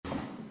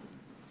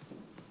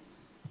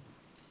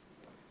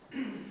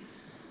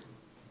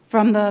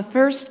From the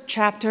first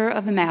chapter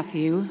of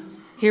Matthew,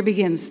 here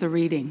begins the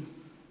reading.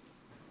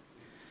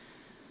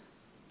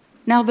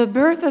 Now the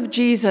birth of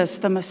Jesus,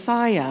 the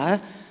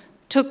Messiah,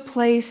 took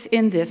place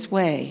in this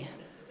way.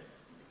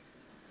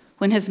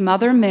 When his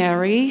mother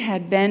Mary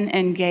had been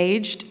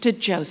engaged to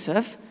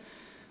Joseph,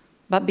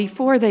 but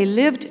before they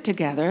lived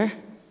together,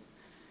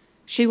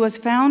 she was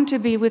found to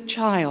be with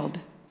child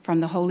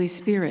from the Holy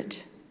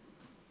Spirit.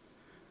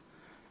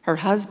 Her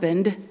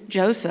husband,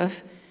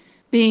 Joseph,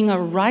 being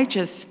a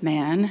righteous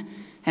man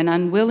and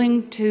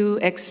unwilling to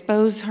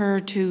expose her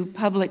to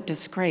public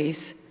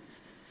disgrace,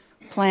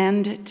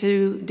 planned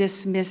to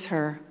dismiss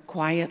her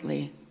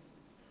quietly.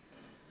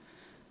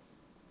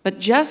 But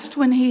just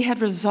when he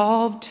had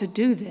resolved to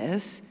do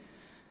this,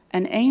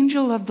 an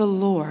angel of the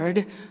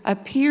Lord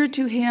appeared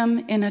to him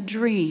in a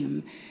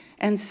dream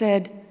and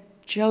said,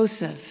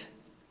 "Joseph,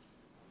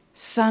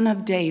 son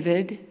of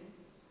David,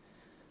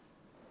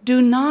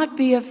 do not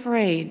be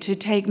afraid to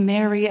take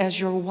Mary as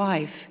your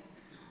wife,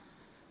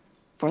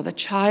 for the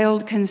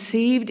child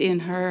conceived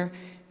in her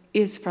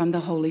is from the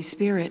Holy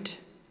Spirit.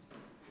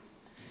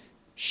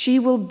 She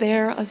will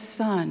bear a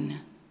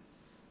son,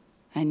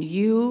 and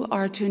you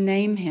are to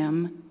name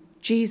him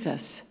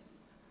Jesus,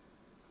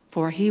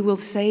 for he will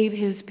save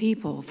his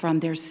people from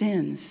their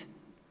sins."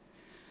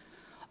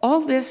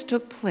 All this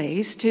took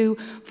place to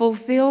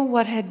fulfill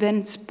what had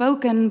been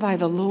spoken by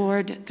the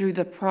Lord through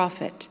the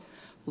prophet.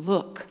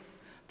 "Look,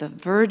 the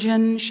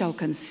virgin shall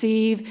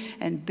conceive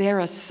and bear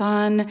a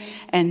son,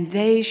 and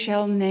they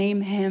shall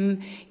name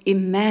him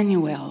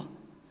Emmanuel,"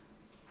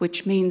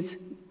 which means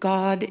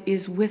God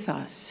is with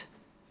us.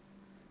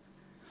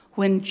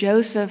 When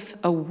Joseph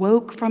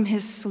awoke from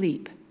his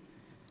sleep,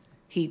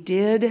 he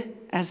did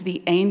as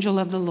the angel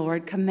of the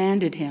Lord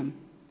commanded him.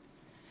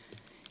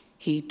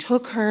 He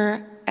took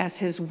her as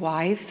his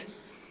wife,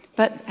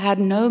 but had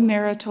no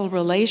marital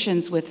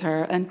relations with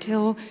her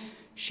until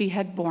she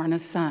had borne a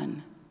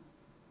son.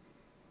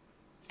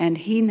 And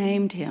he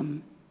named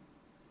him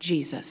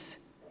Jesus.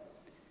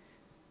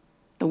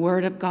 The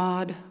word of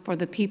God for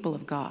the people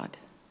of God.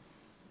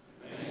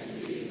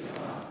 Thanks be to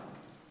God.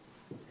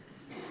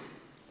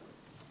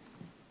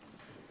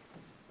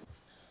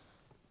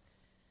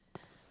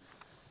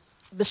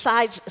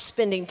 Besides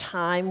spending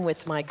time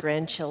with my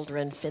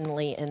grandchildren,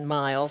 Finley and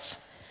Miles,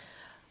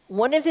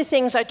 one of the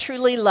things I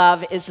truly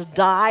love is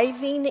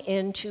diving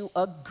into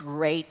a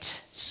great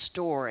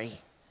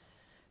story.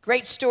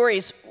 Great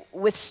stories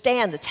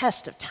withstand the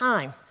test of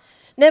time.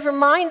 Never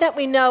mind that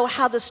we know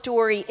how the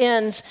story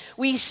ends,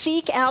 we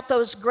seek out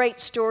those great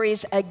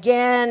stories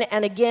again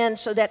and again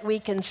so that we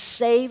can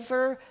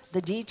savor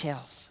the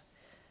details,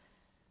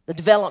 the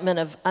development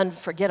of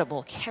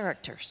unforgettable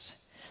characters,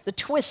 the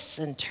twists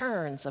and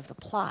turns of the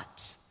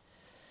plot,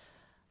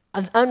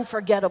 an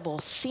unforgettable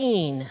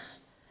scene,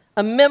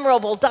 a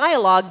memorable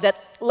dialogue that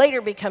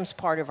later becomes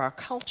part of our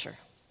culture.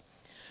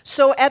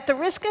 So at the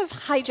risk of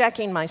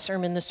hijacking my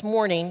sermon this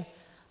morning,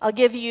 I'll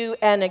give you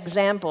an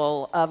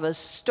example of a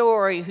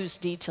story whose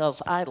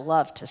details I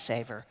love to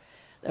savor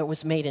that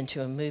was made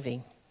into a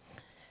movie.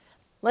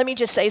 Let me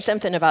just say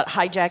something about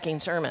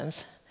hijacking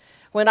sermons.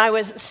 When I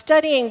was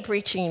studying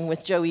preaching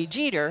with Joey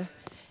Jeter,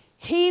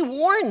 he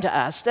warned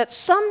us that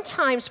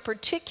sometimes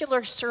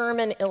particular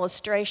sermon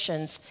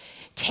illustrations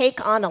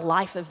take on a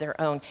life of their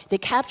own. They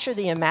capture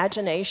the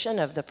imagination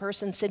of the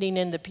person sitting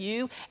in the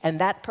pew, and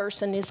that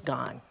person is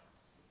gone.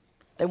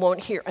 They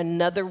won't hear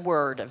another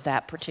word of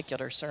that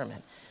particular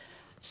sermon.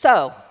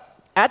 So,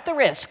 at the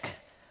risk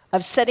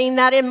of setting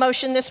that in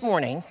motion this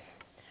morning,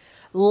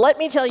 let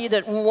me tell you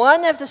that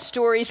one of the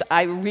stories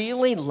I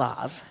really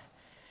love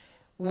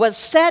was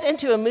set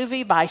into a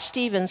movie by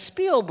Steven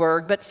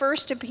Spielberg, but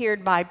first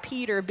appeared by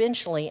Peter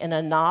Benchley in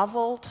a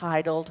novel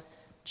titled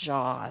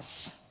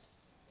Jaws.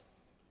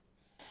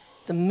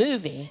 The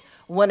movie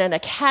won an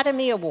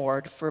Academy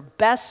Award for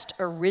Best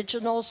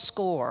Original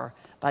Score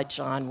by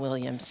John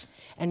Williams.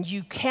 And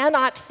you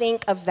cannot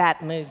think of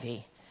that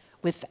movie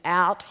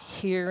without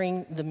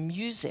hearing the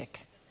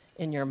music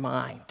in your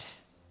mind.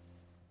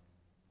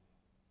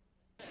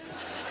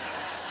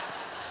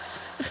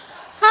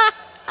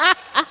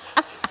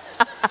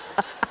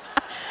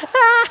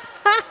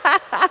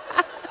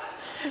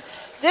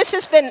 This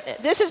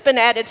has been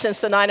added since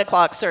the 9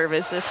 o'clock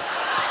service.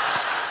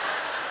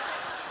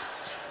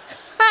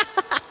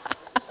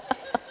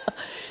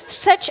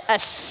 Such a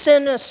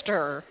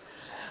sinister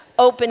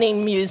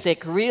opening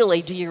music,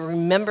 really. Do you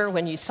remember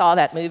when you saw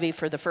that movie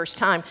for the first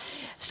time?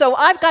 So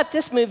I've got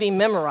this movie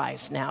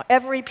memorized now,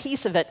 every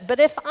piece of it. But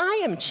if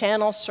I am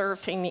channel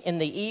surfing in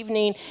the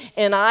evening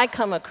and I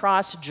come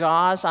across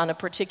Jaws on a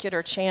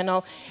particular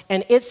channel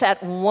and it's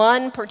at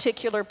one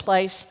particular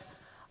place,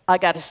 I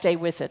got to stay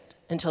with it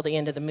until the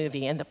end of the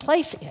movie. And the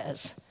place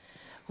is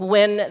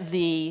when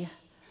the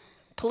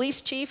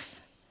police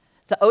chief,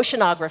 the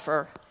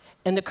oceanographer,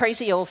 and the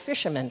crazy old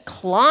fisherman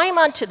climb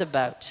onto the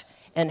boat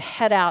and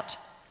head out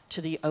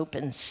to the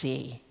open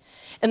sea.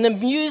 And the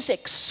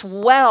music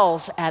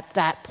swells at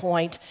that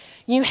point.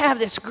 You have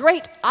this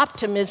great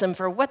optimism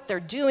for what they're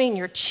doing.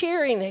 You're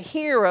cheering the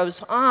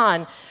heroes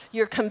on.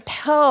 You're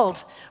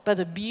compelled by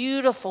the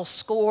beautiful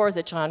score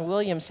that John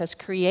Williams has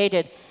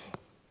created.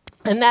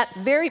 And that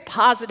very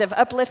positive,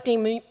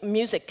 uplifting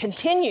music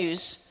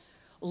continues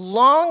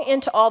long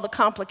into all the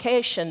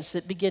complications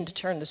that begin to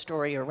turn the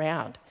story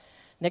around.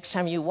 Next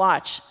time you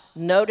watch,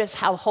 notice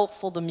how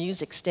hopeful the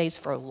music stays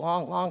for a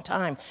long, long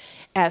time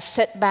as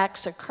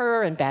setbacks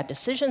occur and bad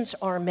decisions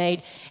are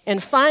made.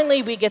 And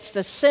finally, we get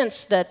the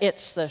sense that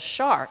it's the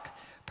shark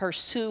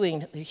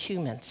pursuing the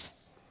humans.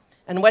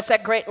 And what's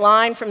that great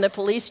line from the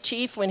police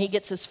chief when he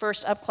gets his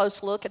first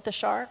up-close look at the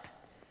shark?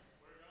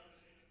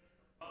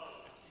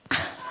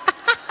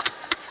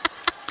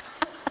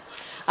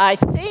 I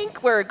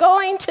think we're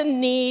going to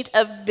need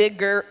a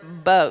bigger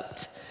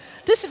boat.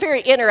 This is a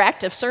very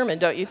interactive sermon,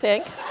 don't you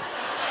think?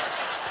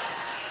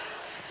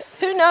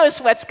 Who knows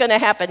what's going to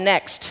happen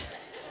next?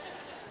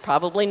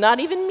 Probably not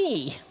even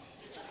me.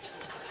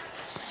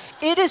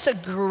 It is a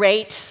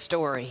great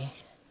story.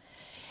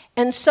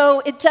 And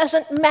so it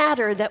doesn't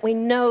matter that we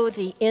know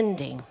the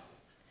ending.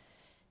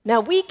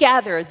 Now, we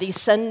gather these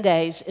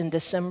Sundays in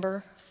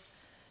December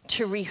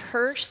to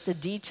rehearse the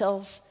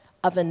details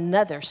of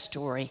another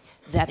story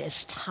that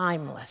is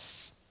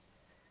timeless.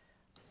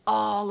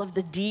 All of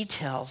the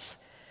details.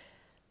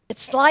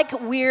 It's like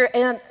we're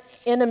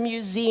in a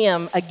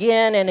museum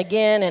again and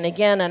again and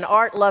again, an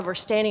art lover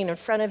standing in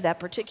front of that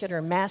particular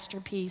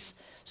masterpiece,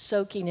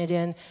 soaking it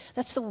in.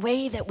 That's the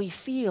way that we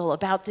feel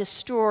about this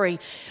story.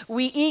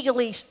 We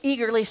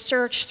eagerly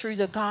search through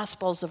the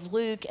Gospels of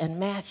Luke and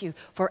Matthew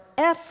for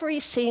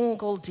every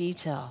single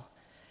detail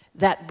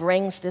that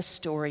brings this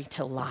story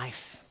to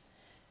life,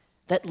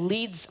 that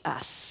leads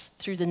us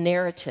through the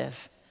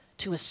narrative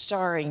to a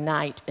starry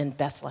night in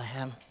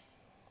Bethlehem.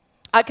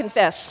 I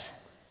confess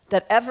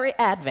that every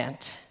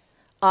Advent,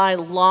 I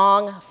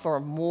long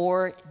for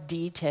more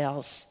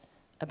details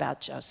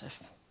about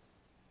Joseph.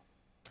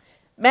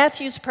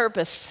 Matthew's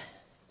purpose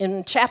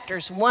in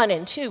chapters 1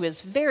 and 2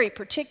 is very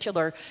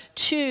particular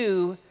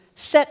to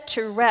set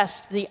to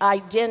rest the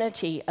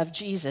identity of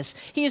Jesus.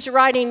 He is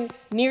writing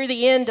near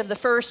the end of the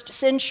first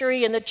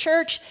century, and the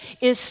church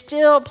is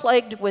still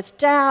plagued with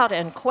doubt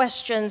and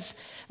questions.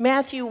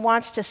 Matthew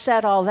wants to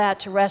set all that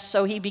to rest,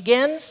 so he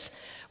begins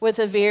with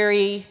a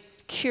very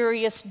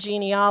curious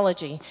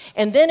genealogy.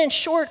 And then in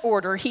short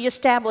order, he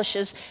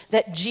establishes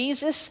that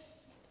Jesus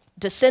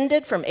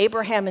descended from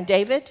Abraham and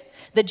David,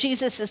 that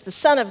Jesus is the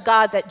Son of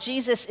God, that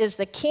Jesus is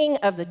the King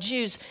of the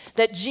Jews,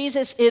 that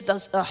Jesus is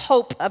the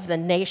hope of the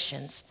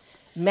nations.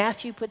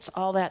 Matthew puts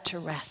all that to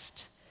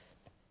rest.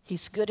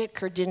 He's good at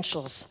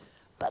credentials,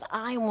 but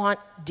I want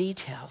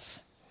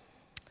details.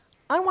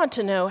 I want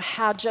to know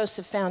how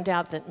Joseph found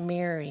out that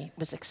Mary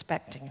was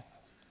expecting.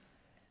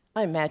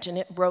 I imagine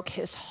it broke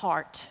his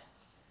heart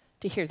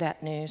to hear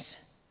that news.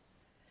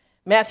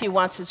 Matthew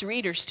wants his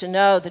readers to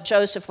know that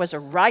Joseph was a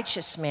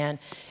righteous man.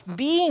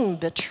 Being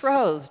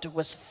betrothed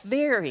was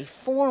very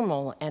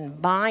formal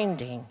and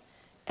binding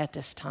at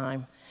this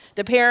time.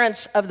 The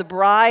parents of the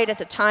bride at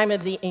the time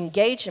of the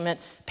engagement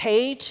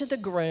paid to the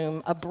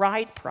groom a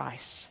bride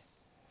price.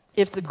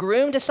 If the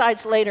groom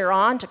decides later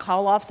on to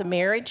call off the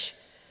marriage,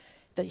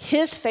 that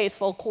his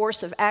faithful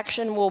course of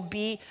action will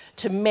be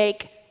to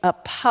make a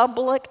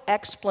public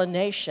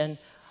explanation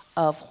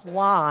of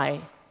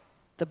why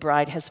the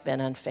bride has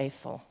been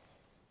unfaithful.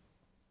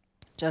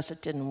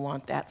 Joseph didn't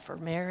want that for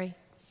Mary.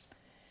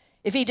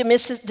 If he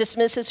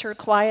dismisses her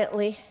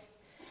quietly,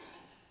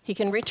 he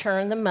can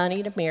return the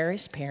money to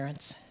Mary's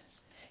parents.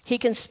 He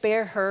can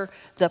spare her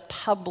the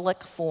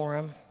public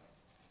forum,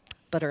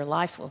 but her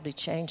life will be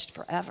changed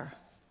forever.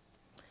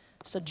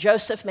 So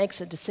Joseph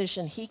makes a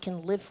decision he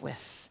can live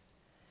with.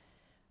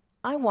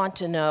 I want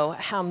to know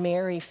how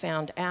Mary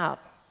found out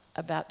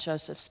about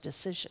Joseph's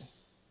decision.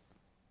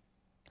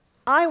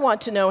 I want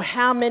to know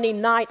how many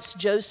nights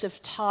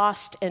Joseph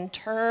tossed and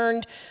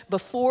turned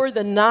before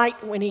the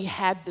night when he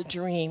had the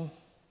dream.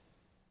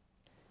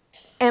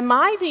 Am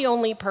I the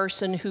only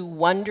person who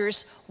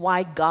wonders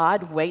why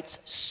God waits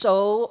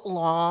so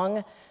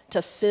long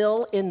to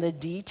fill in the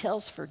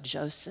details for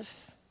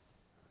Joseph?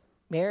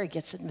 Mary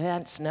gets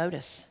advance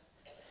notice.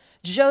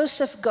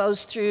 Joseph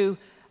goes through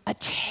a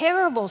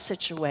terrible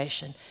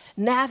situation,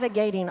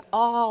 navigating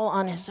all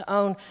on his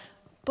own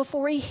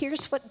before he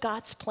hears what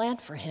God's plan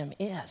for him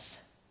is.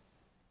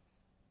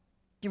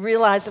 You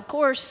realize, of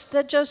course,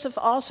 that Joseph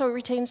also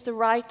retains the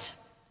right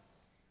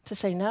to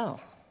say no,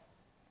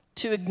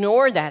 to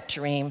ignore that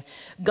dream.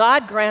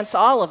 God grants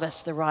all of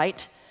us the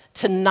right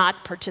to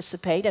not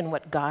participate in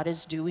what God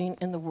is doing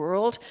in the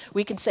world.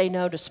 We can say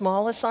no to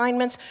small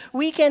assignments.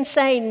 We can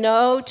say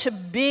no to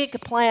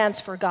big plans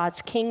for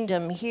God's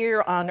kingdom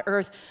here on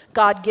earth.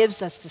 God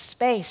gives us the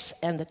space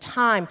and the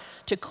time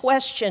to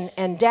question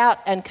and doubt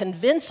and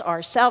convince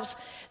ourselves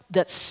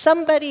that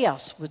somebody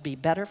else would be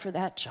better for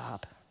that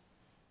job.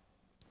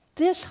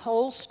 This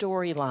whole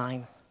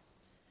storyline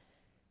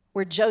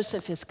where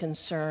Joseph is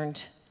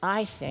concerned,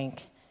 I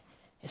think,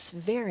 is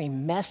very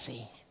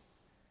messy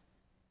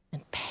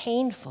and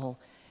painful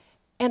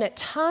And at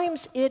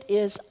times it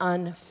is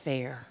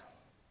unfair.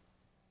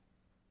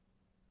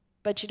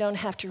 But you don't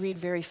have to read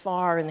very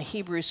far in the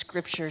Hebrew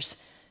scriptures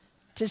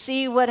to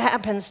see what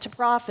happens to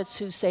prophets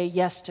who say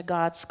yes to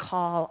God's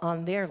call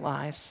on their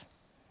lives.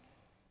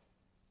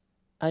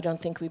 I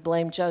don't think we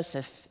blame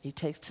Joseph. He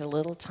takes a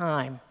little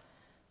time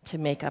to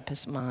make up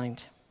his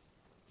mind.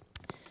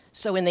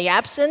 So in the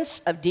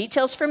absence of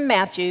details from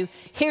Matthew,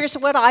 here's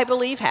what I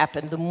believe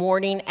happened the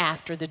morning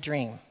after the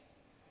dream.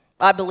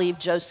 I believe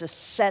Joseph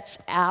sets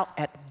out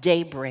at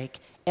daybreak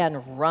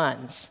and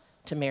runs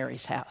to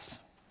Mary's house.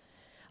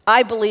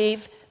 I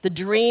believe the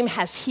dream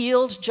has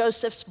healed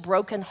Joseph's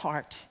broken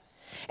heart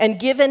and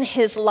given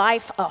his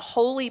life a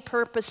holy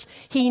purpose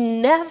he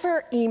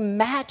never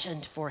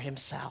imagined for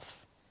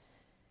himself.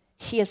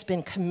 He has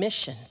been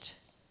commissioned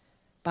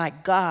by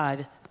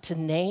God to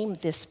name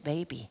this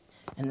baby,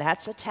 and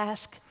that's a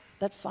task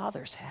that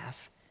fathers have.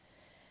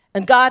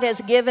 And God has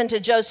given to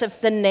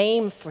Joseph the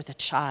name for the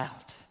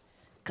child.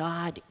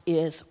 God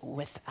is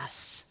with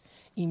us,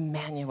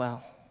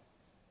 Emmanuel.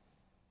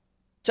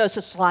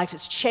 Joseph's life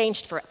is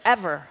changed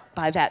forever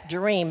by that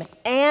dream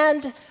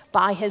and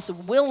by his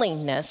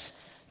willingness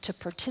to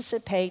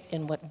participate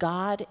in what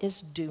God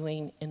is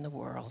doing in the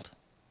world.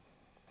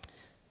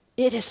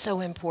 It is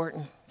so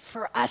important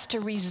for us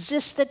to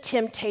resist the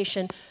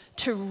temptation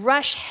to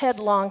rush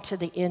headlong to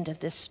the end of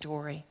this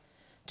story,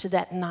 to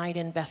that night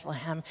in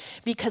Bethlehem,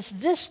 because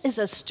this is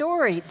a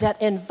story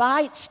that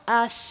invites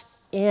us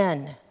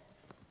in.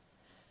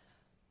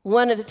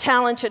 One of the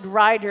talented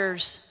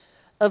writers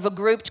of a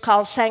group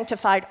called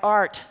Sanctified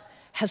Art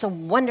has a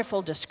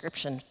wonderful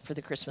description for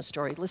the Christmas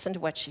story. Listen to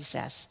what she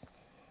says.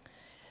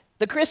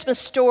 The Christmas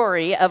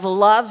story of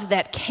love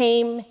that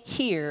came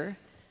here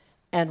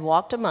and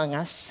walked among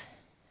us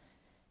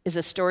is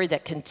a story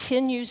that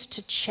continues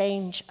to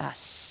change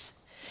us.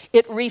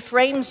 It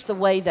reframes the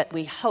way that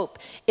we hope.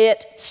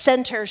 It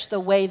centers the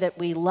way that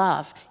we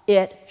love.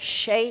 It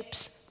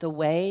shapes the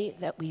way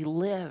that we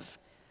live.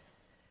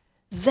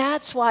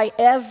 That's why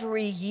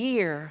every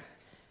year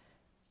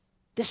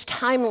this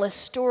timeless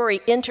story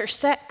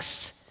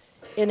intersects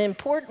in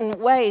important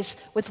ways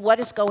with what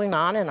is going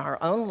on in our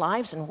own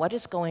lives and what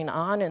is going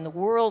on in the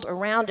world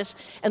around us,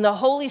 and the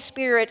Holy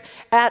Spirit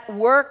at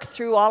work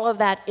through all of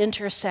that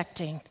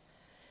intersecting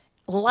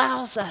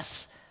allows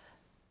us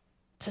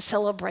to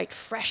celebrate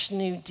fresh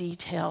new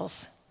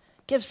details,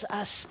 gives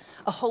us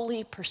a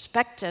holy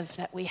perspective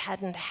that we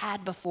hadn't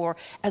had before,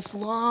 as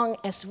long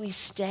as we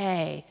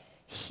stay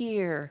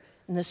here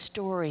in the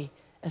story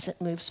as it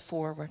moves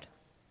forward.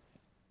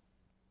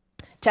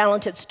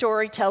 Talented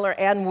storyteller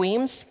Ann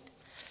Weems,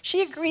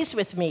 she agrees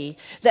with me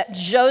that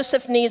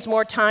Joseph needs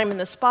more time in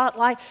the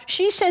spotlight.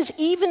 She says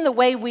even the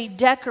way we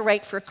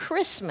decorate for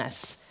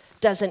Christmas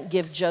doesn't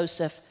give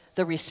Joseph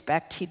the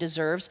respect he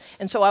deserves.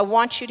 And so I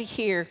want you to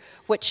hear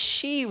what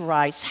she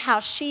writes, how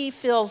she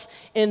fills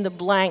in the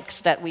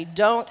blanks that we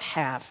don't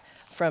have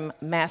from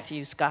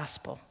Matthew's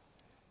gospel.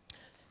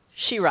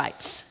 She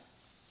writes,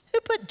 "Who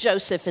put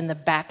Joseph in the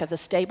back of the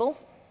stable?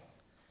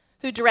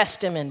 Who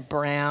dressed him in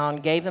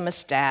brown, gave him a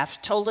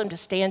staff, told him to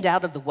stand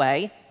out of the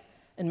way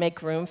and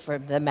make room for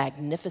the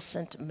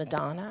magnificent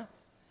Madonna?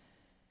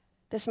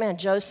 This man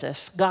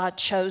Joseph, God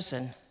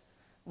chosen,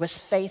 was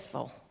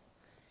faithful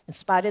in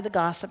spite of the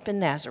gossip in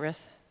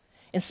Nazareth,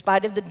 in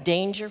spite of the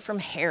danger from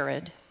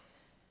Herod.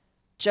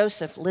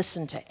 Joseph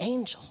listened to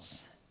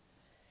angels,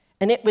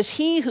 and it was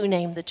he who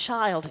named the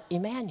child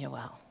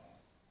Emmanuel.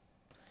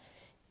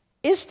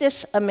 Is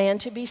this a man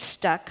to be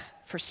stuck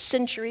for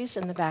centuries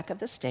in the back of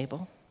the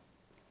stable?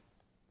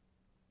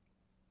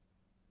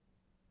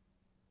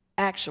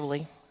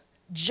 Actually,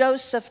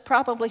 Joseph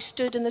probably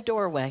stood in the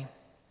doorway,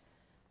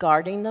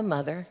 guarding the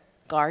mother,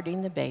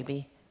 guarding the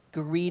baby,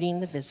 greeting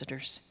the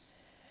visitors.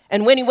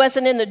 And when he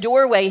wasn't in the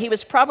doorway, he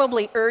was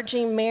probably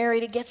urging Mary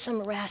to get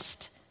some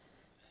rest,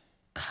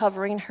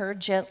 covering her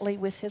gently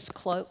with his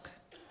cloak,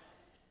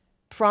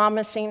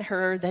 promising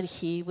her that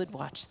he would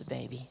watch the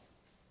baby.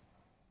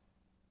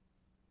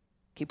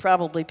 He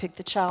probably picked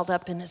the child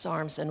up in his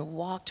arms and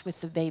walked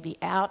with the baby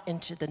out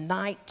into the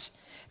night,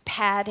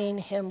 patting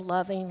him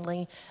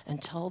lovingly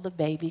until the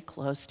baby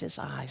closed his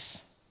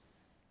eyes.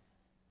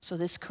 So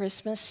this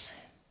Christmas,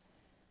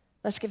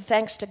 let's give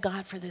thanks to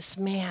God for this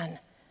man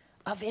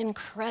of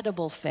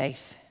incredible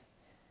faith,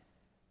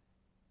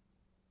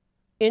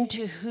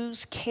 into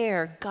whose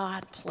care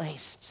God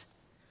placed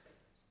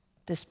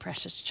this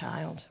precious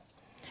child.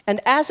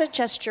 And as a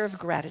gesture of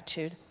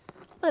gratitude,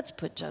 let's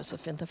put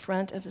Joseph in the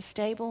front of the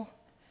stable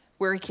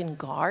where he can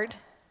guard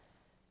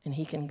and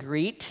he can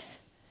greet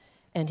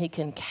and he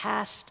can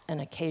cast an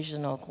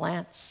occasional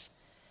glance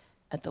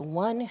at the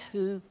one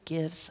who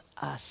gives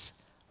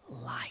us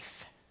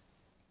life.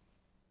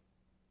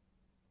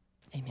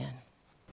 Amen.